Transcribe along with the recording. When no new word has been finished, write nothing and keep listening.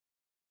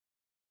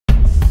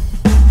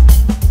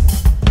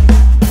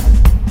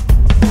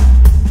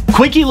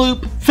Quickie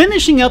Loop,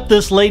 finishing up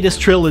this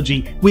latest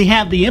trilogy, we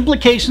have the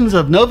implications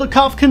of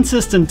Novikov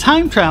consistent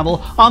time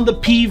travel on the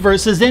P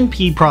versus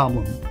NP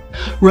problem.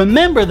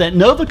 Remember that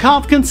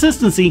Novikov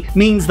consistency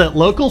means that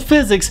local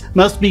physics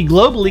must be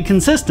globally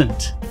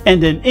consistent,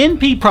 and an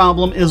NP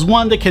problem is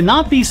one that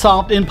cannot be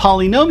solved in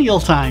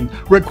polynomial time,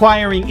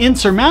 requiring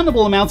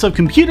insurmountable amounts of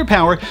computer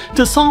power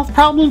to solve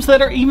problems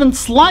that are even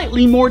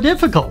slightly more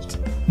difficult.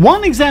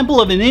 One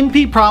example of an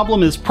NP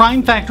problem is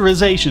prime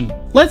factorization.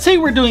 Let's say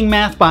we're doing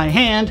math by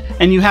hand,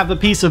 and you have a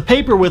piece of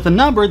paper with a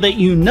number that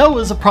you know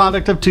is a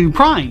product of two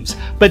primes,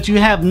 but you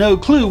have no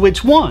clue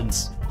which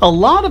ones. A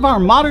lot of our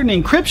modern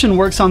encryption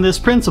works on this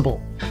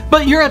principle.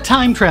 But you're a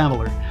time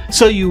traveler,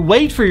 so you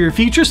wait for your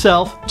future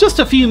self, just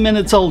a few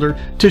minutes older,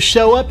 to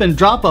show up and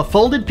drop a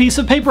folded piece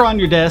of paper on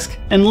your desk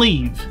and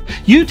leave.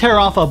 You tear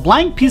off a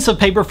blank piece of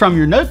paper from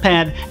your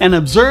notepad and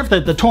observe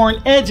that the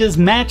torn edges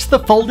match the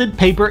folded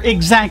paper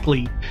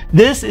exactly.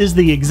 This is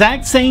the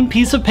exact same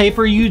piece of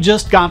paper you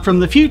just got from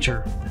the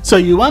future. So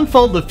you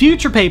unfold the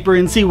future paper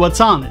and see what's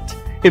on it.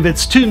 If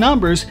it's two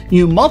numbers,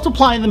 you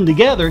multiply them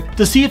together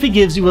to see if it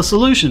gives you a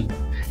solution.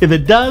 If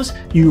it does,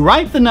 you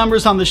write the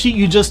numbers on the sheet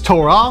you just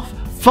tore off,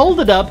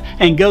 fold it up,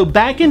 and go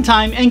back in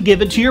time and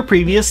give it to your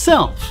previous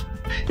self.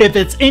 If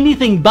it's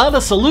anything but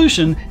a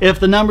solution, if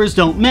the numbers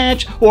don't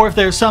match, or if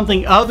there's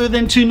something other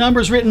than two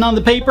numbers written on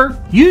the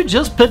paper, you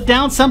just put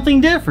down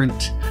something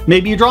different.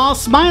 Maybe you draw a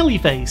smiley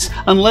face,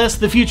 unless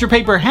the future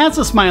paper has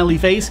a smiley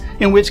face,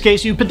 in which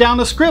case you put down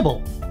a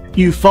scribble.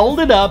 You fold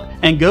it up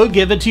and go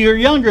give it to your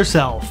younger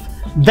self.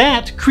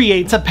 That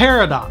creates a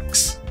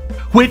paradox.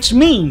 Which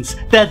means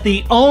that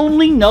the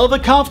only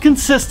Novikov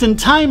consistent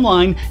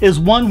timeline is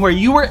one where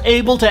you were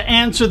able to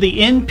answer the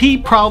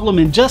NP problem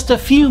in just a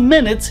few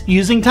minutes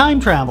using time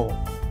travel.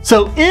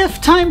 So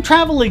if time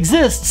travel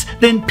exists,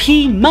 then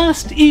P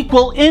must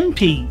equal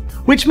NP,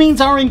 which means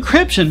our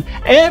encryption,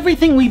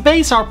 everything we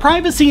base our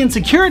privacy and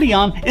security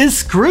on, is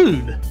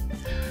screwed.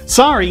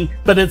 Sorry,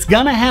 but it's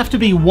gonna have to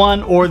be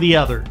one or the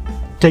other.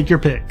 Take your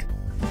pick.